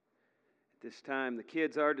This time, the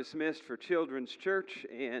kids are dismissed for Children's Church,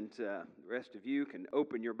 and the rest of you can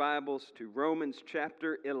open your Bibles to Romans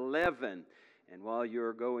chapter 11. And while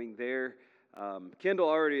you're going there, Kendall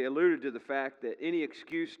already alluded to the fact that any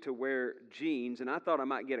excuse to wear jeans, and I thought I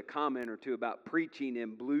might get a comment or two about preaching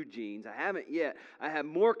in blue jeans. I haven't yet. I have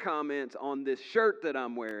more comments on this shirt that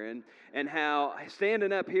I'm wearing and how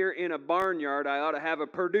standing up here in a barnyard, I ought to have a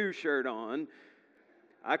Purdue shirt on.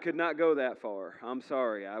 I could not go that far. I'm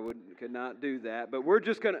sorry. Could not do that. But we're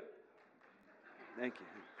just going to...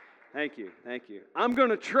 Thank you. I'm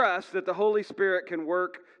going to trust that the Holy Spirit can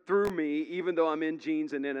work through me, even though I'm in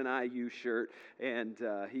jeans and in an IU shirt, and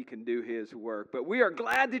He can do His work. But we are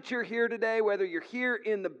glad that you're here today, whether you're here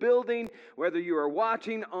in the building, whether you are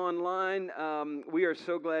watching online. We are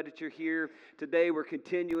so glad that you're here. Today we're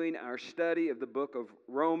continuing our study of the book of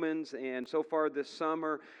Romans, and so far this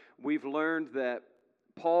summer we've learned that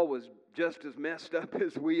Paul was just as messed up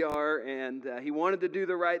as we are, and he wanted to do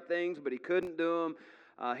the right things, but he couldn't do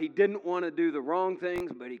them. He didn't want to do the wrong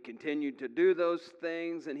things, but he continued to do those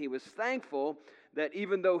things, and he was thankful that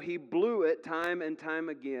even though he blew it time and time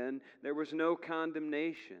again, there was no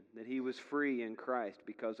condemnation, that he was free in Christ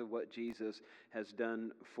because of what Jesus has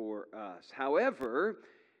done for us. However,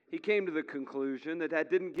 he came to the conclusion that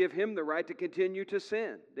that didn't give him the right to continue to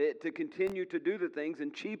sin, to continue to do the things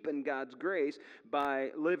and cheapen God's grace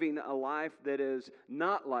by living a life that is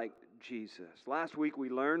not like Jesus. Last week we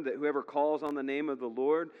learned that whoever calls on the name of the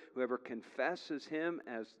Lord, whoever confesses Him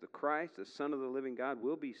as the Christ, the Son of the living God,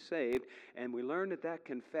 will be saved. And we learned that that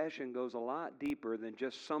confession goes a lot deeper than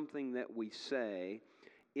just something that we say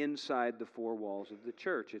inside the four walls of the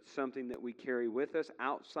church. It's something that we carry with us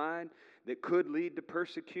outside that could lead to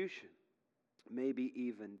persecution, maybe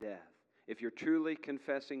even death. If you're truly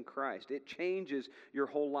confessing Christ, it changes your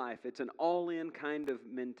whole life. It's an all-in kind of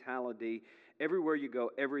mentality. Everywhere you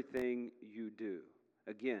go, everything you do.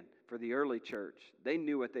 Again, for the early church, they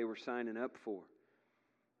knew what they were signing up for,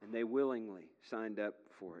 and they willingly signed up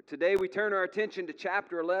for it. Today we turn our attention to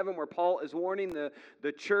chapter 11, where Paul is warning the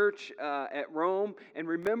church at Rome. And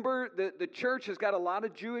remember, the church has got a lot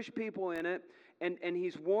of Jewish people in it, and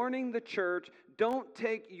he's warning the church, don't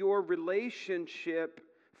take your relationship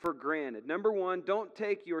for granted. Number one, don't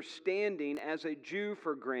take your standing as a Jew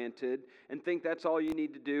for granted and think that's all you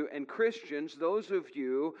need to do. And Christians, those of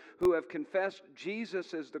you who have confessed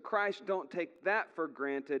Jesus as the Christ, don't take that for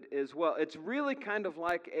granted as well. It's really kind of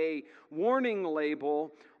like a warning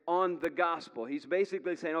label on the gospel. He's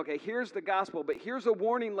basically saying, okay, here's the gospel, but here's a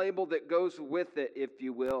warning label that goes with it, if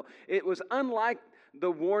you will. It was unlike the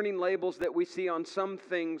warning labels that we see on some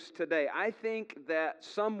things today. I think that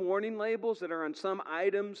some warning labels that are on some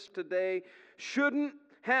items today shouldn't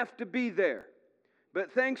have to be there. But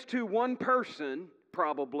thanks to one person,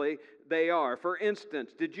 probably, they are. For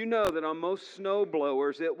instance, did you know that on most snow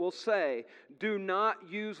blowers it will say, do not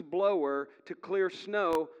use blower to clear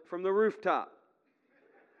snow from the rooftop?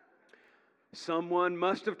 Someone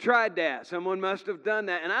must have tried that. Someone must have done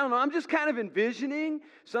that. And I don't know, I'm just kind of envisioning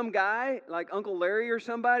some guy like Uncle Larry or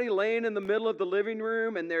somebody laying in the middle of the living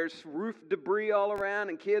room, and there's roof debris all around,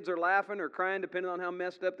 and kids are laughing or crying depending on how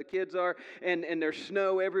messed up the kids are, and there's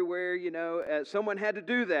snow everywhere, you know. Someone had to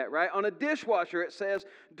do that, right? On a dishwasher it says,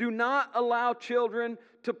 do not allow children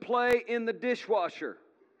to play in the dishwasher.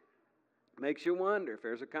 Makes you wonder if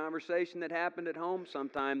there's a conversation that happened at home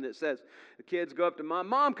sometime that says, the kids go up to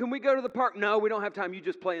Mom, can we go to the park? No, we don't have time. You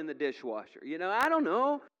just play in the dishwasher. You know, I don't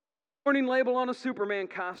know. Warning label on a Superman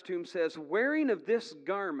costume says, wearing of this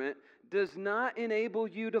garment does not enable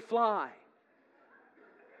you to fly.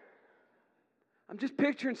 I'm just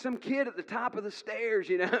picturing some kid at the top of the stairs,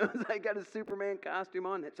 you know. They got a Superman costume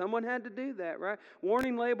on. Someone had to do that, right?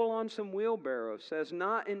 Warning label on some wheelbarrows says,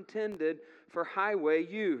 not intended for highway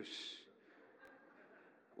use.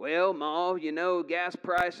 Well, Ma, you know, gas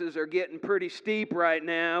prices are getting pretty steep right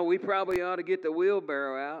now. We probably ought to get the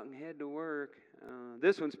wheelbarrow out and head to work.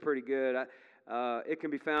 This one's pretty good. It can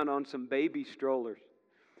be found on some baby strollers.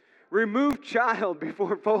 Remove child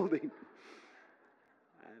before folding.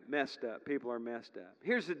 Messed up. People are messed up.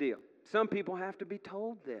 Here's the deal. Some people have to be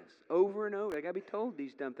told this over and over. They got to be told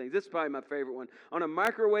these dumb things. This is probably my favorite one. On a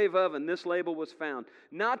microwave oven, this label was found.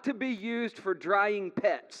 Not to be used for drying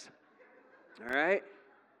pets. All right?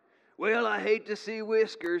 Well, I hate to see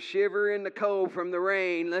Whiskers shiver in the cold from the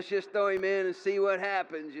rain. Let's just throw him in and see what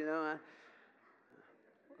happens, you know.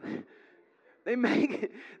 They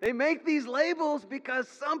make these labels because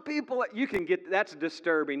some people, you can get, that's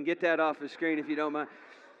disturbing. Get that off the screen if you don't mind.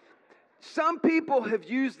 Some people have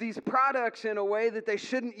used these products in a way that they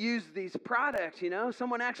shouldn't use these products, you know.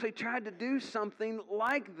 Someone actually tried to do something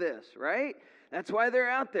like this, right? That's why they're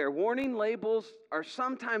out there. Warning labels are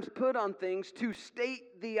sometimes put on things to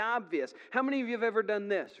state the obvious. How many of you have ever done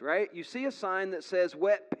this, right? You see a sign that says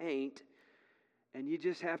wet paint, and you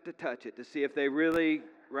just have to touch it to see if they really,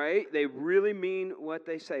 right? They really mean what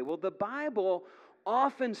they say. Well, the Bible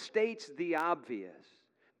often states the obvious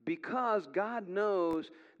because God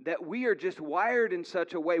knows that we are just wired in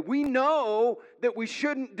such a way. We know that we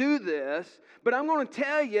shouldn't do this, but I'm going to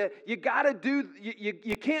tell you, you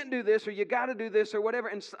can't do this, or you got to do this, or whatever.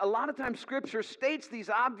 And a lot of times Scripture states these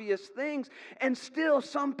obvious things, and still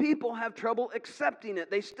some people have trouble accepting it.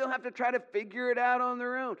 They still have to try to figure it out on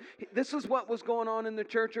their own. This is what was going on in the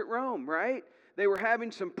church at Rome, right? They were having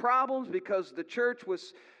some problems because the church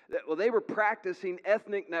was... Well, they were practicing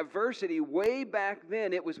ethnic diversity way back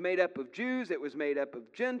then. It was made up of Jews. It was made up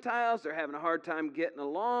of Gentiles. They're having a hard time getting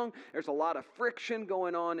along. There's a lot of friction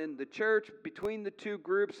going on in the church between the two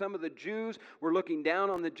groups. Some of the Jews were looking down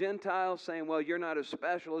on the Gentiles, saying, well, you're not as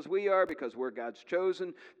special as we are because we're God's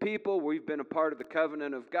chosen people. We've been a part of the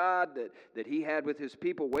covenant of God that He had with His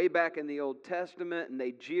people way back in the Old Testament, and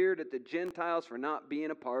they jeered at the Gentiles for not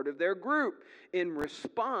being a part of their group. In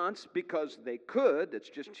response, because they could, that's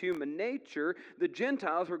just human nature, the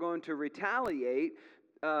Gentiles were going to retaliate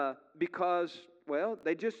because, well,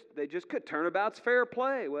 they just could. Turnabout's fair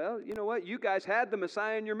play. Well, you know what? You guys had the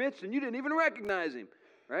Messiah in your midst, and you didn't even recognize Him,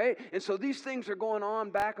 right? And so these things are going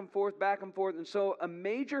on back and forth. And so a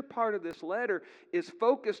major part of this letter is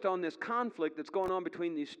focused on this conflict that's going on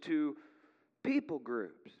between these two people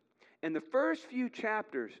groups. And the first few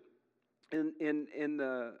chapters in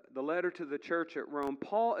the letter to the church at Rome,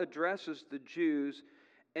 Paul addresses the Jews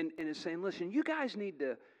and is saying, listen, you guys need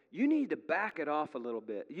to back it off a little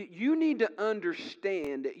bit. You need to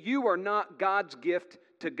understand that you are not God's gift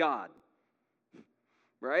to God,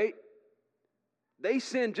 right? They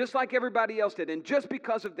sinned just like everybody else did, and just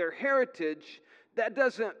because of their heritage, that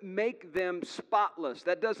doesn't make them spotless.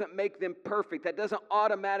 That doesn't make them perfect. That doesn't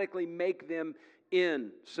automatically make them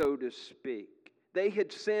in, so to speak. They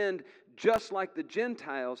had sinned just like the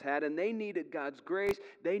Gentiles had, and they needed God's grace.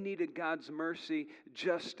 They needed God's mercy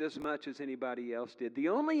just as much as anybody else did. The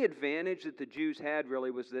only advantage that the Jews had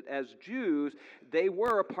really was that as Jews, they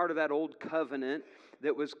were a part of that old covenant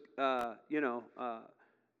that was, that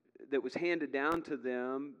was handed down to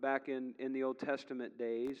them back in the Old Testament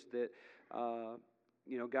days that,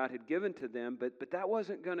 God had given to them. But that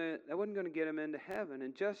wasn't gonna get them into heaven.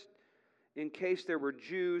 And just in case there were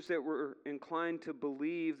Jews that were inclined to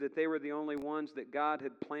believe that they were the only ones that God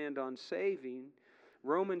had planned on saving,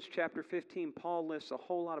 Romans chapter 15, Paul lists a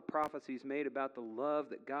whole lot of prophecies made about the love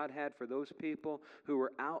that God had for those people who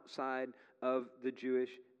were outside of the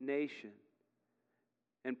Jewish nation.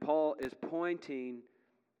 And Paul is pointing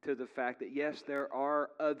to the fact that, yes, there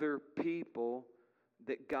are other people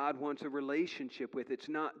that God wants a relationship with. It's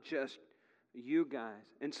not just you guys.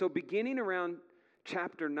 And so beginning around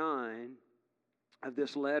chapter 9 of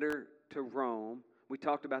this letter to Rome, we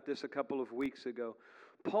talked about this a couple of weeks ago,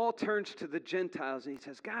 Paul turns to the Gentiles and he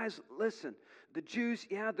says, guys, listen, the Jews,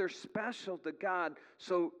 yeah, they're special to God,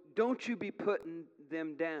 so don't you be putting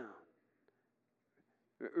them down.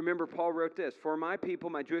 Remember, Paul wrote this, for my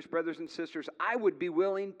people, my Jewish brothers and sisters, I would be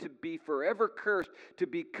willing to be forever cursed, to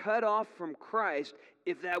be cut off from Christ,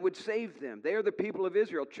 if that would save them. They are the people of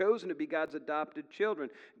Israel, chosen to be God's adopted children.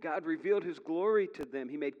 God revealed His glory to them.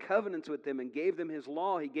 He made covenants with them and gave them His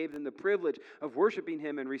law. He gave them the privilege of worshiping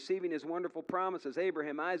Him and receiving His wonderful promises.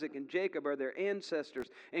 Abraham, Isaac, and Jacob are their ancestors.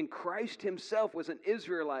 And Christ Himself was an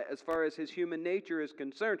Israelite as far as His human nature is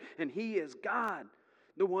concerned. And He is God,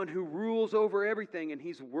 the one who rules over everything, and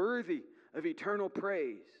He's worthy of eternal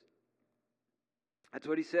praise. That's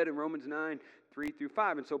what he said in Romans 9,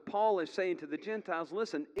 3-5. And so Paul is saying to the Gentiles,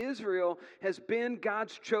 listen, Israel has been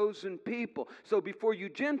God's chosen people. So before you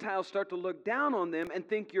Gentiles start to look down on them and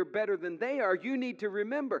think you're better than they are, you need to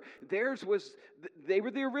remember, they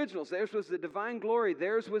were the originals. Theirs was the divine glory.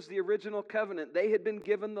 Theirs was the original covenant. They had been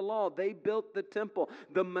given the law. They built the temple.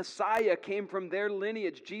 The Messiah came from their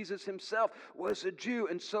lineage. Jesus Himself was a Jew.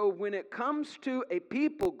 And so when it comes to a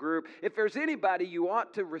people group, if there's anybody you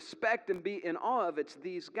ought to respect and be in awe of, it's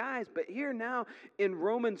these guys. But here now in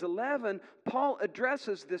Romans 11, Paul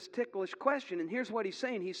addresses this ticklish question. And here's what he's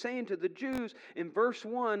saying. He's saying to the Jews in verse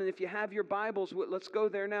 1, and if you have your Bibles, let's go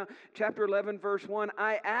there now. Chapter 11, verse 1,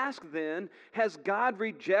 I ask then, has God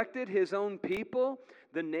rejected His own people,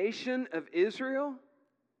 the nation of Israel?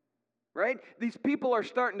 Right? These people are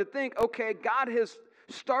starting to think, okay, God has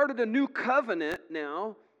started a new covenant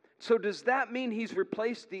now. So does that mean He's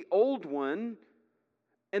replaced the old one?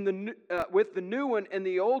 And with the new one and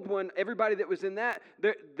the old one, everybody that was in that,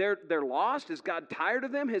 they're lost. Is God tired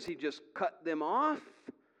of them? Has He just cut them off?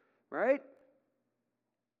 Right?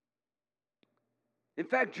 In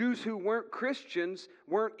fact, Jews who weren't Christians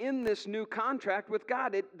weren't in this new contract with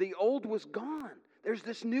God. The old was gone. There's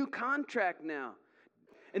this new contract now.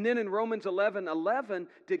 And then in Romans 11:11,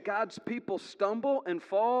 did God's people stumble and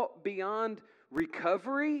fall beyond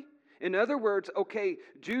recovery? In other words, okay,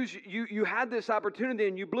 Jews, you had this opportunity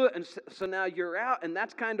and you blew it, and so now you're out. And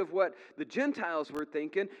that's kind of what the Gentiles were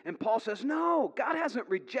thinking. And Paul says, no, God hasn't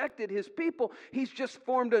rejected His people. He's just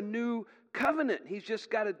formed a new covenant. He's just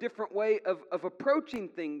got a different way of approaching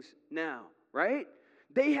things now, right?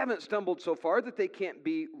 They haven't stumbled so far that they can't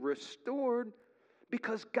be restored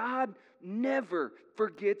because God never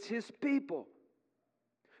forgets His people.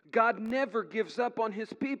 God never gives up on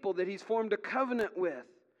His people that He's formed a covenant with.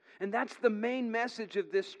 And that's the main message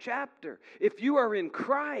of this chapter. If you are in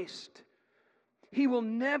Christ, He will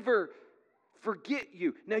never forget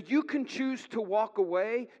you. Now, you can choose to walk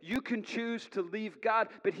away. You can choose to leave God,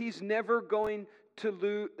 but He's never going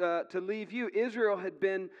to leave you. Israel had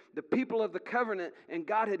been the people of the covenant, and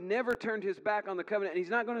God had never turned His back on the covenant, and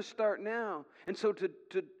He's not going to start now. And so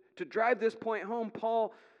to drive this point home,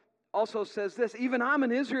 Paul also says this, even I'm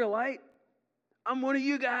an Israelite. I'm one of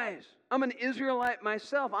you guys. I'm an Israelite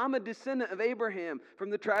myself. I'm a descendant of Abraham from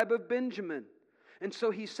the tribe of Benjamin. And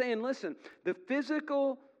so he's saying, listen, the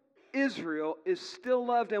physical Israel is still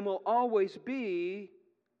loved and will always be,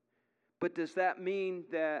 but does that mean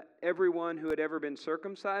that everyone who had ever been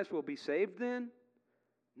circumcised will be saved then?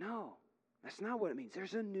 No, that's not what it means.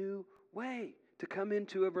 There's a new way to come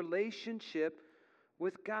into a relationship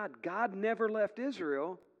with God. God never left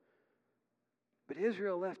Israel, but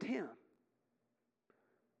Israel left Him.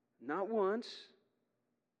 Not once,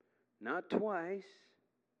 not twice,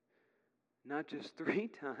 not just 3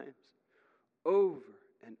 times. Over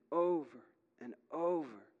and over and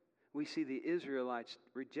over, we see the Israelites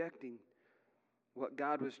rejecting what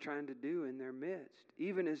God was trying to do in their midst.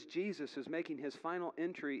 Even as Jesus is making His final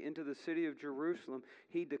entry into the city of Jerusalem,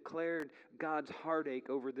 He declared God's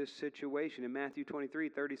heartache over this situation. In Matthew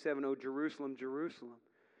 23:37, "O Jerusalem, Jerusalem,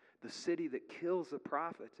 the city that kills the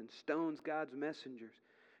prophets and stones God's messengers.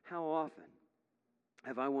 How often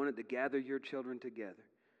have I wanted to gather your children together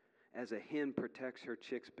as a hen protects her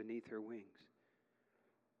chicks beneath her wings?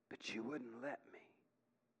 But you wouldn't let me."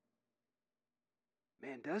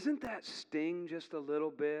 Man, doesn't that sting just a little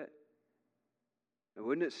bit?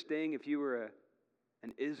 Wouldn't it sting if you were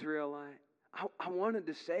an Israelite? I wanted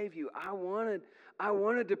to save you. I wanted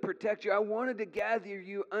to protect you. I wanted to gather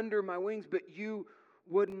you under my wings, but you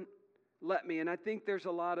wouldn't let me. And I think there's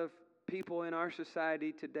a lot of people in our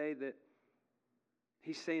society today that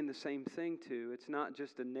He's saying the same thing to. It's not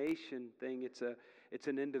just a nation thing. It's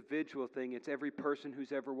an individual thing. It's every person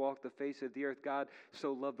who's ever walked the face of the earth. God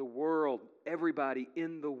so loved the world, everybody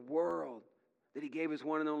in the world, that He gave His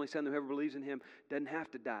one and only Son, that whoever believes in Him doesn't have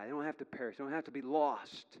to die. They don't have to perish. They don't have to be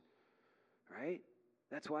lost. Right?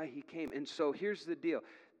 That's why He came. And so here's the deal.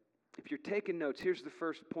 If you're taking notes, here's the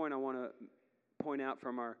first point I want to point out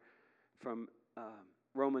from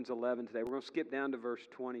Romans 11 today. We're going to skip down to verse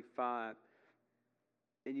 25.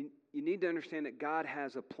 And you need to understand that God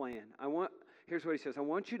has a plan. Here's what he says. I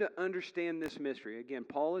want you to understand this mystery. Again,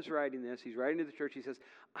 Paul is writing this. He's writing to the church. He says,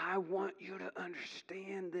 I want you to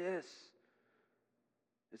understand this.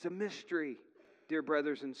 It's a mystery, dear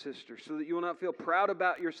brothers and sisters, so that you will not feel proud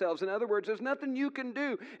about yourselves. In other words, there's nothing you can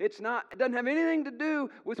do. It doesn't have anything to do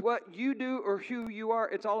with what you do or who you are.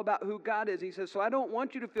 It's all about who God is. He says, so I don't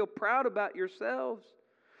want you to feel proud about yourselves.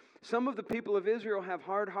 Some of the people of Israel have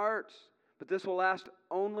hard hearts, but this will last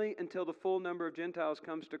only until the full number of Gentiles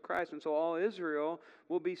comes to Christ. And so all Israel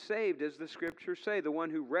will be saved, as the Scriptures say. The one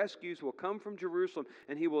who rescues will come from Jerusalem,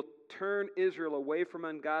 and He will turn Israel away from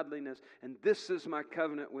ungodliness. And this is my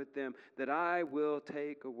covenant with them, that I will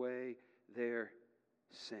take away their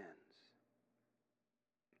sins.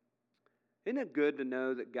 Isn't it good to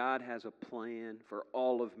know that God has a plan for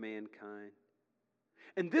all of mankind?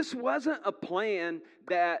 And this wasn't a plan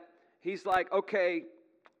that He's like, okay,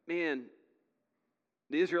 man,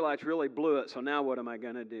 the Israelites really blew it, so now what am I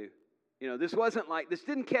going to do? This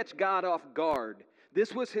didn't catch God off guard.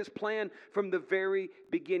 This was His plan from the very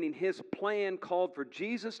beginning. His plan called for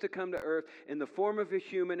Jesus to come to earth in the form of a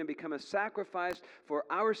human and become a sacrifice for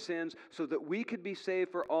our sins so that we could be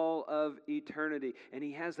saved for all of eternity. And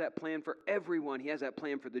He has that plan for everyone. He has that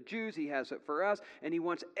plan for the Jews. He has it for us. And He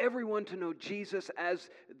wants everyone to know Jesus as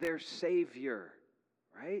their Savior,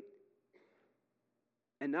 right?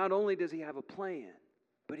 And not only does He have a plan,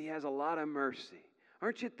 but He has a lot of mercy.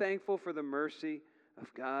 Aren't you thankful for the mercy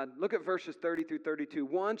of God. Look at verses 30 through 32.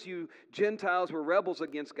 Once you Gentiles were rebels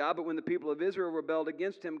against God, but when the people of Israel rebelled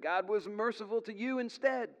against him, God was merciful to you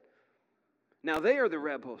instead. Now they are the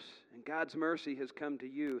rebels, and God's mercy has come to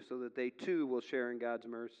you so that they too will share in God's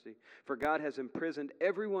mercy. For God has imprisoned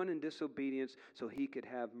everyone in disobedience so he could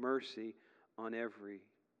have mercy on everyone.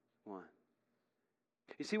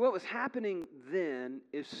 You see, what was happening then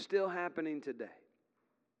is still happening today.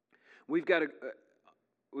 We've got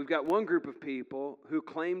one group of people who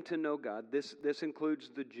claim to know God. This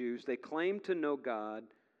includes the Jews. They claim to know God,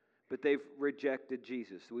 but they've rejected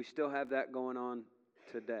Jesus. We still have that going on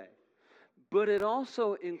today. But it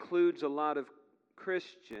also includes a lot of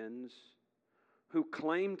Christians who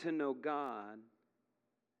claim to know God,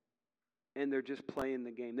 and they're just playing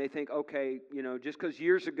the game. They think, okay, just because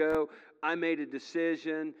years ago I made a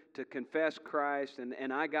decision to confess Christ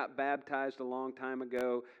and I got baptized a long time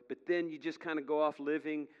ago, but then you just kind of go off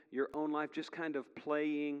living your own life, just kind of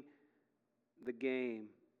playing the game.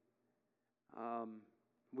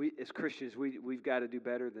 As Christians, we've got to do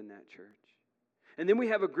better than that, church. And then we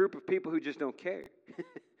have a group of people who just don't care,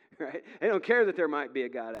 right? They don't care that there might be a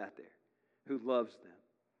God out there who loves them,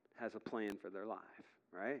 has a plan for their life,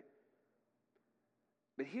 right?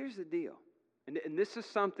 But here's the deal, and this is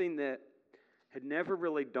something that had never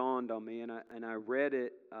really dawned on me, and I read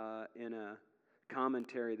it in a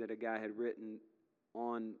commentary that a guy had written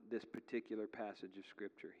on this particular passage of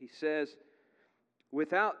Scripture. He says,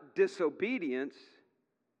 without disobedience,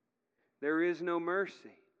 there is no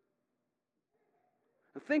mercy.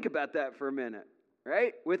 Now think about that for a minute,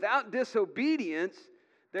 right? Without disobedience,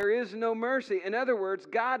 there is no mercy. In other words,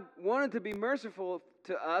 God wanted to be merciful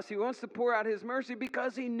to us. He wants to pour out His mercy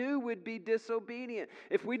because He knew we'd be disobedient.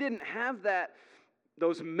 If we didn't have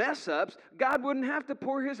those mess-ups, God wouldn't have to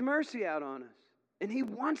pour His mercy out on us. And He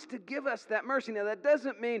wants to give us that mercy. Now, that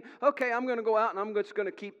doesn't mean, okay, I'm going to go out and I'm just going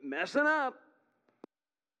to keep messing up.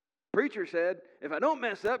 Preacher said, if I don't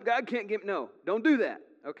mess up, God can't give me. No, don't do that,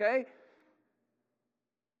 okay?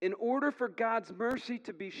 In order for God's mercy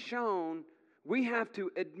to be shown, we have to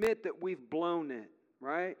admit that we've blown it,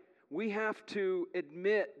 right? We have to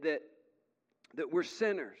admit that we're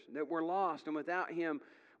sinners, that we're lost, and without Him,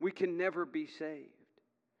 we can never be saved.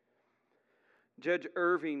 Judge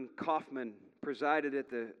Irving Kaufman presided at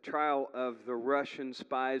the trial of the Russian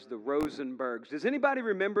spies, the Rosenbergs. Does anybody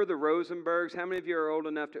remember the Rosenbergs? How many of you are old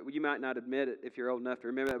enough to, you might not admit it if you're old enough to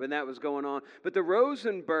remember that, but that was going on. But the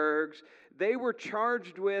Rosenbergs, they were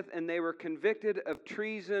charged with and they were convicted of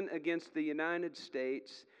treason against the United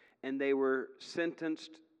States, and they were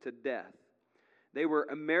sentenced to death. They were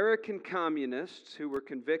American communists who were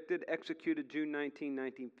convicted, executed June 19,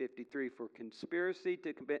 1953 for conspiracy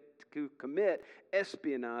to commit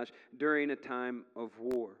espionage during a time of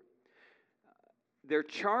war. Their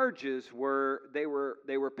charges were they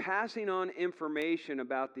were passing on information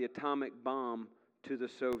about the atomic bomb to the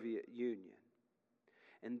Soviet Union.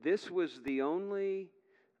 And this was the only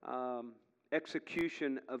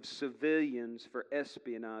execution of civilians for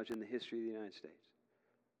espionage in the history of the United States.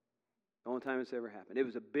 The only time it's ever happened. It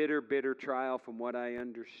was a bitter, bitter trial from what I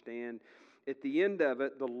understand. At the end of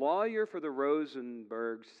it, the lawyer for the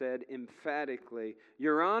Rosenbergs said emphatically,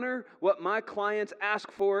 "Your Honor, what my clients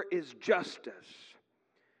ask for is justice."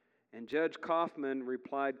 And Judge Kaufman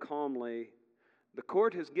replied calmly, "The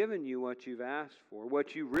court has given you what you've asked for.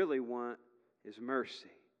 What you really want is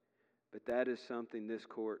mercy. But that is something this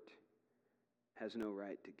court has no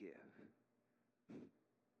right to give."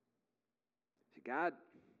 See, God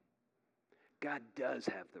does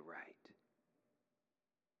have the right.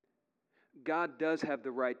 God does have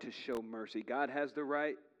the right to show mercy. God has the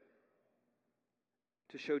right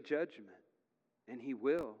to show judgment, and He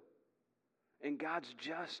will. And God's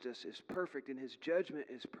justice is perfect, and His judgment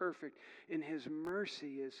is perfect, and His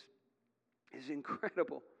mercy is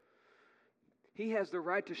incredible. He has the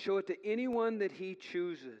right to show it to anyone that He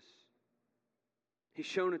chooses. He's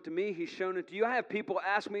shown it to me. He's shown it to you. I have people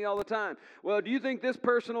ask me all the time, well, do you think this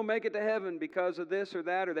person will make it to heaven because of this or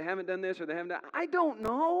that, or they haven't done this or they haven't done that? I don't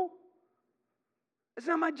know. It's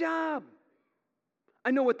not my job.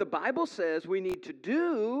 I know what the Bible says we need to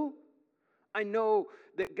do. I know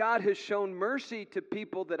that God has shown mercy to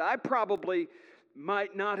people that I probably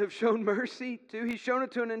might not have shown mercy to. He's shown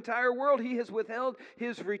it to an entire world. He has withheld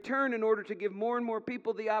His return in order to give more and more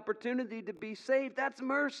people the opportunity to be saved. That's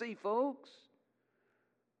mercy, folks.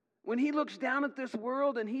 When He looks down at this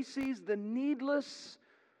world and He sees the needless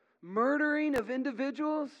murdering of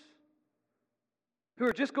individuals who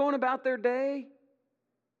are just going about their day,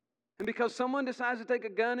 and because someone decides to take a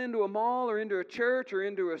gun into a mall or into a church or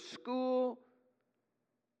into a school,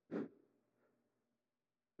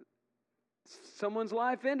 someone's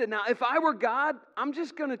life ended. Now, if I were God, I'm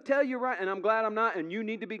just going to tell you right, and I'm glad I'm not, and you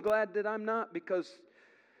need to be glad that I'm not, because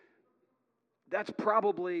that's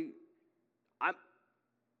probably,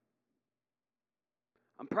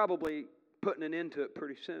 I'm probably putting an end to it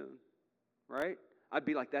pretty soon, right? I'd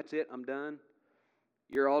be like, that's it, I'm done.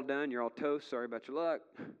 You're all done, you're all toast, sorry about your luck,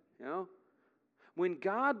 you know? When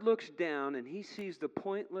God looks down and He sees the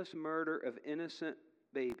pointless murder of innocent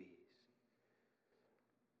babies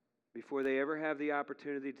before they ever have the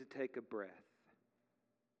opportunity to take a breath,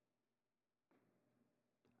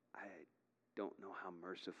 I don't know how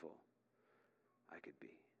merciful I could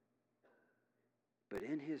be. But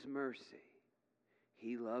in His mercy,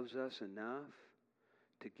 He loves us enough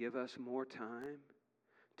to give us more time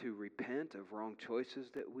to repent of wrong choices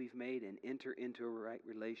that we've made and enter into a right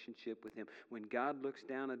relationship with Him. When God looks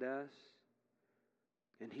down at us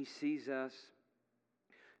and He sees us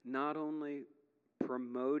not only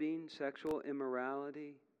promoting sexual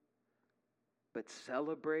immorality, but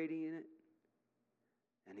celebrating it,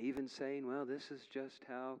 and even saying, well, this is just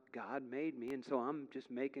how God made me, and so I'm just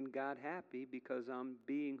making God happy because I'm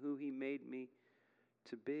being who He made me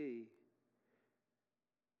to be.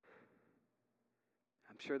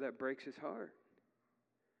 I'm sure that breaks His heart.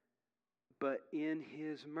 But in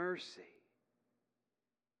His mercy,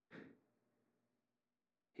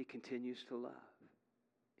 He continues to love.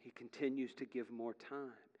 He continues to give more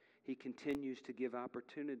time. He continues to give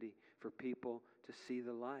opportunity for people to see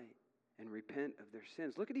the light and repent of their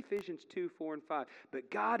sins. Look at Ephesians 2, 4, and 5.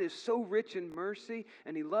 But God is so rich in mercy,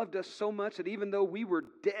 and He loved us so much that even though we were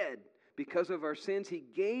dead because of our sins, He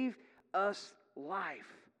gave us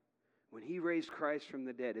life when He raised Christ from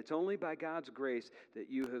the dead. It's only by God's grace that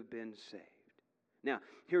you have been saved. Now,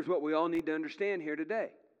 here's what we all need to understand here today.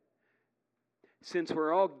 Since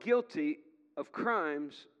we're all guilty of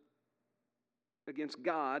crimes against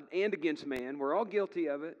God and against man, we're all guilty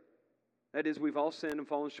of it. That is, we've all sinned and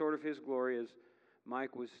fallen short of His glory, as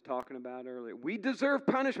Mike was talking about earlier. We deserve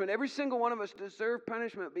punishment. Every single one of us deserve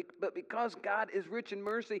punishment. But because God is rich in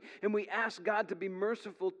mercy and we ask God to be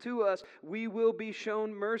merciful to us, we will be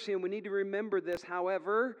shown mercy. And we need to remember this,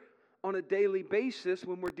 however, on a daily basis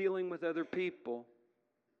when we're dealing with other people.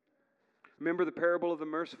 Remember the parable of the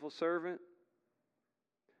merciful servant?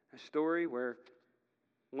 A story where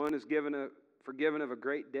one is forgiven of a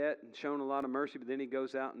great debt and shown a lot of mercy, but then he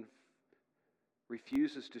goes out and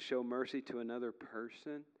refuses to show mercy to another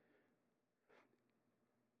person.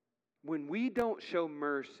 When we don't show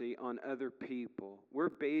mercy on other people, we're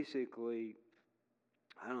basically,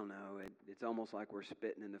 I don't know, it's almost like we're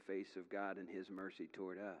spitting in the face of God and His mercy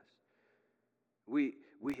toward us. We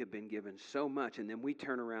have been given so much, and then we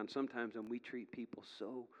turn around sometimes and we treat people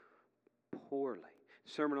so poorly.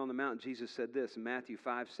 Sermon on the Mount, Jesus said this in Matthew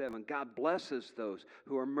 5:7. God blesses those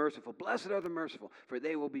who are merciful. Blessed are the merciful, for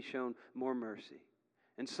they will be shown more mercy.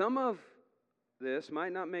 And some of this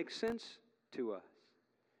might not make sense to us.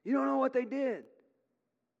 You don't know what they did.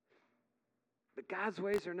 But God's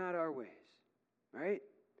ways are not our ways, right?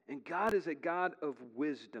 And God is a God of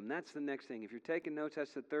wisdom. That's the next thing. If you're taking notes,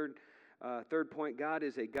 that's the third point. God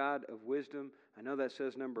is a God of wisdom. I know that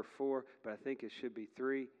says number 4, but I think it should be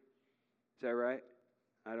 3. Is that right?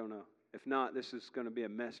 I don't know. If not, this is going to be a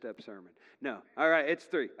messed up sermon. No. All right, it's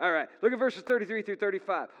 3. All right. Look at verses 33 through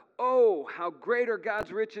 35. Oh, how great are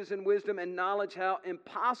God's riches in wisdom and knowledge, how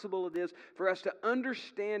impossible it is for us to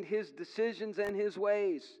understand His decisions and His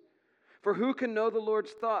ways. For who can know the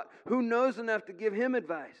Lord's thought? Who knows enough to give Him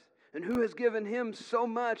advice? And who has given Him so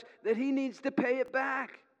much that He needs to pay it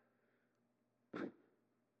back?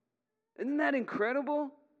 Isn't that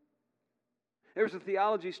incredible? There was a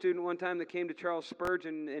theology student one time that came to Charles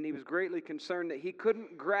Spurgeon, and he was greatly concerned that he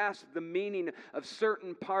couldn't grasp the meaning of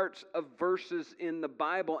certain parts of verses in the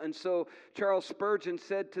Bible. And so Charles Spurgeon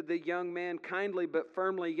said to the young man, kindly but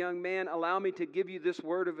firmly, young man, allow me to give you this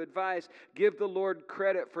word of advice. Give the Lord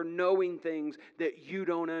credit for knowing things that you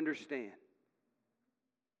don't understand.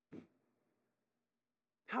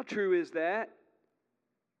 How true is that?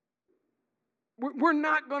 We're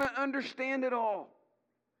not going to understand it all.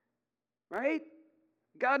 Right?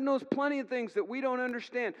 God knows plenty of things that we don't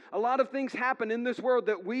understand. A lot of things happen in this world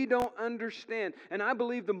that we don't understand. And I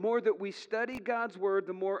believe the more that we study God's Word,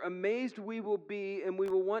 the more amazed we will be, and we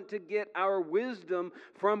will want to get our wisdom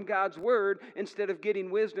from God's Word instead of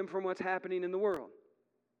getting wisdom from what's happening in the world.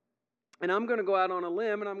 And I'm going to go out on a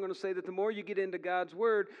limb, and I'm going to say that the more you get into God's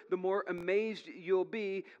Word, the more amazed you'll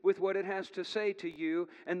be with what it has to say to you,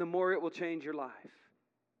 and the more it will change your life.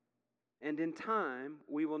 And in time,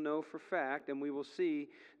 we will know for fact, and we will see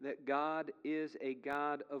that God is a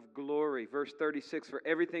God of glory. Verse 36, for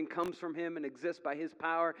everything comes from Him and exists by His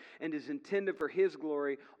power and is intended for His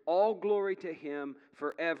glory. All glory to Him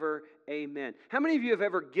forever. Amen. How many of you have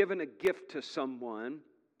ever given a gift to someone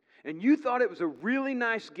and you thought it was a really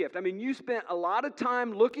nice gift? I mean, you spent a lot of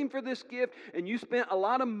time looking for this gift, and you spent a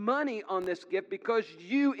lot of money on this gift because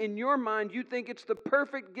you, in your mind, you think it's the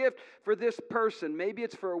perfect gift for this person. Maybe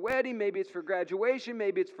it's for a wedding, maybe it's for graduation,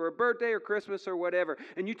 maybe it's for a birthday or Christmas or whatever.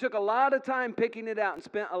 And you took a lot of time picking it out and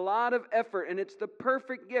spent a lot of effort, and it's the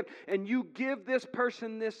perfect gift. And you give this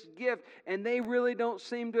person this gift, and they really don't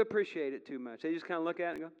seem to appreciate it too much. They just kind of look at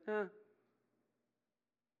it and go, huh.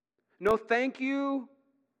 No thank you.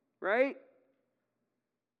 Right?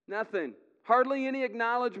 Nothing. Hardly any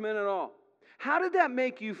acknowledgement at all. How did that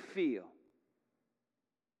make you feel?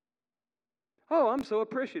 Oh, I'm so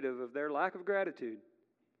appreciative of their lack of gratitude.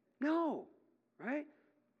 No, right?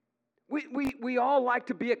 We all like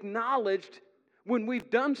to be acknowledged when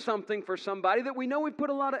we've done something for somebody that we know we've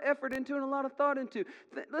put a lot of effort into and a lot of thought into.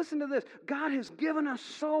 Listen to this. God has given us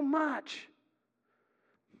so much.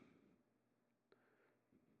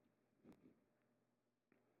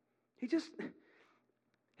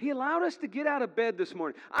 He allowed us to get out of bed this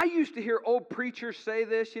morning. I used to hear old preachers say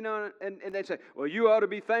this, and they'd say, well, you ought to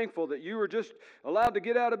be thankful that you were just allowed to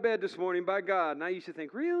get out of bed this morning by God. And I used to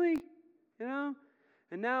think, really? And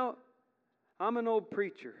now I'm an old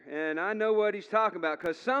preacher, and I know what he's talking about,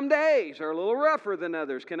 because some days are a little rougher than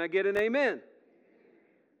others. Can I get an amen?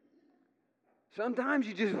 Sometimes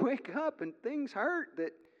you just wake up and things hurt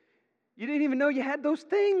that you didn't even know you had those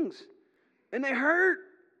things, and they hurt.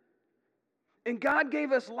 And God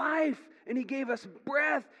gave us life, and He gave us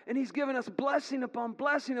breath, and He's given us blessing upon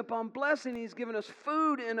blessing upon blessing. He's given us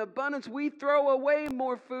food in abundance. We throw away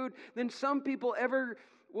more food than some people ever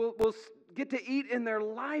will get to eat in their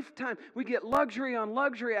lifetime. We get luxury on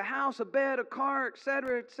luxury, a house, a bed, a car,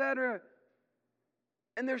 etc., etc.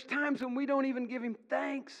 And there's times when we don't even give Him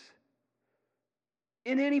thanks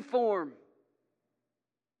in any form.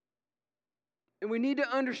 And we need to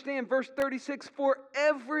understand verse 36, for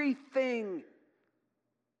everything.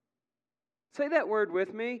 Say that word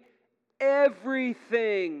with me.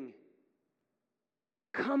 Everything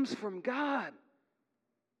comes from God.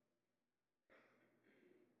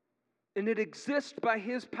 And it exists by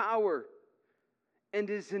His power and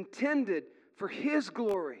is intended for His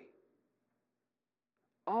glory.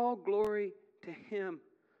 All glory to Him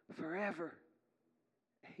forever.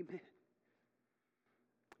 Amen.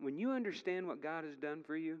 When you understand what God has done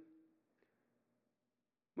for you,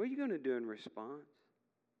 what are you going to do in response?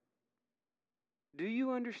 Do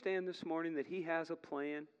you understand this morning that He has a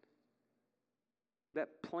plan?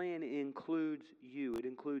 That plan includes you. It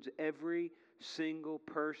includes every single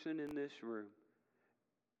person in this room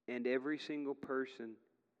and every single person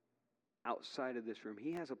outside of this room.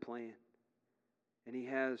 He has a plan. And He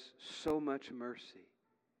has so much mercy.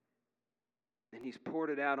 And He's poured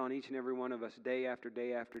it out on each and every one of us day after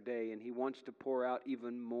day after day. And He wants to pour out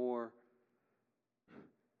even more.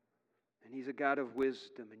 And He's a God of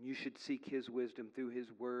wisdom, and you should seek His wisdom through His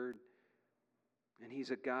Word. And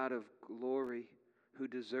He's a God of glory who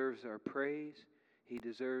deserves our praise. He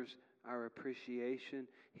deserves our appreciation.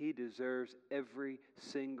 He deserves every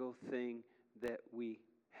single thing that we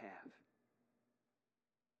have.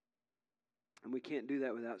 And we can't do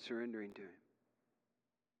that without surrendering to Him.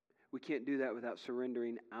 We can't do that without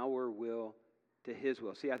surrendering our will to His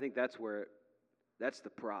will. See, I think that's the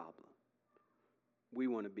problem. We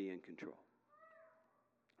want to be in control,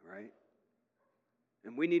 right?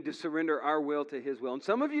 And we need to surrender our will to His will. And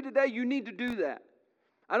some of you today, you need to do that.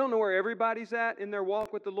 I don't know where everybody's at in their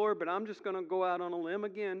walk with the Lord, but I'm just going to go out on a limb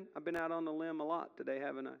again. I've been out on a limb a lot today,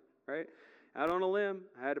 haven't I? Right? Out on a limb.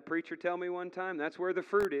 I had a preacher tell me one time, that's where the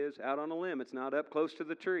fruit is, out on a limb. It's not up close to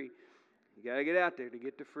the tree. You got to get out there to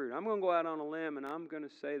get the fruit. I'm going to go out on a limb, and I'm going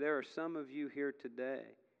to say there are some of you here today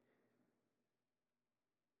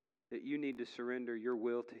that you need to surrender your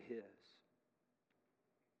will to His.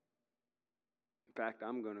 In fact,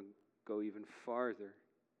 I'm going to go even farther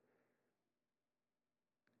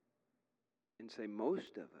and say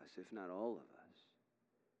most of us, if not all of us,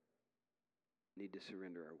 need to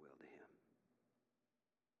surrender our will to Him.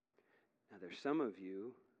 Now, there's some of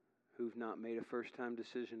you who've not made a first-time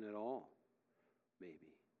decision at all,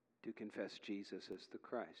 maybe, to confess Jesus as the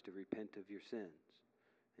Christ, to repent of your sins,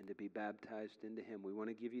 and to be baptized into Him. We want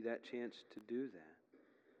to give you that chance to do that.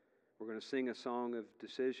 We're going to sing a song of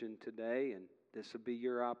decision today, and this will be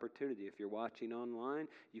your opportunity. If you're watching online,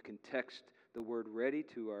 you can text the word READY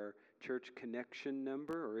to our church connection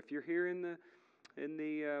number, or if you're here in the in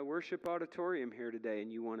the worship auditorium here today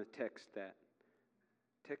and you want to text that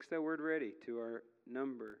word ready to our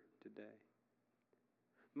number today.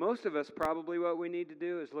 Most of us, probably what we need to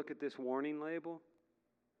do is look at this warning label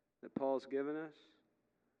that Paul's given us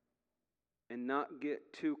and not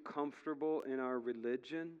get too comfortable in our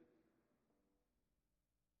religion,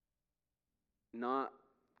 not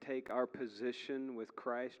take our position with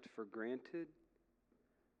Christ for granted.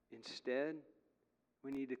 Instead,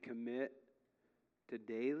 we need to commit to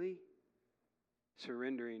daily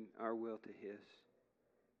surrendering our will to His,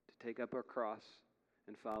 to take up our cross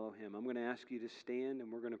and follow Him. I'm going to ask you to stand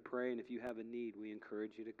and we're going to pray, and if you have a need, we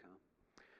encourage you to come.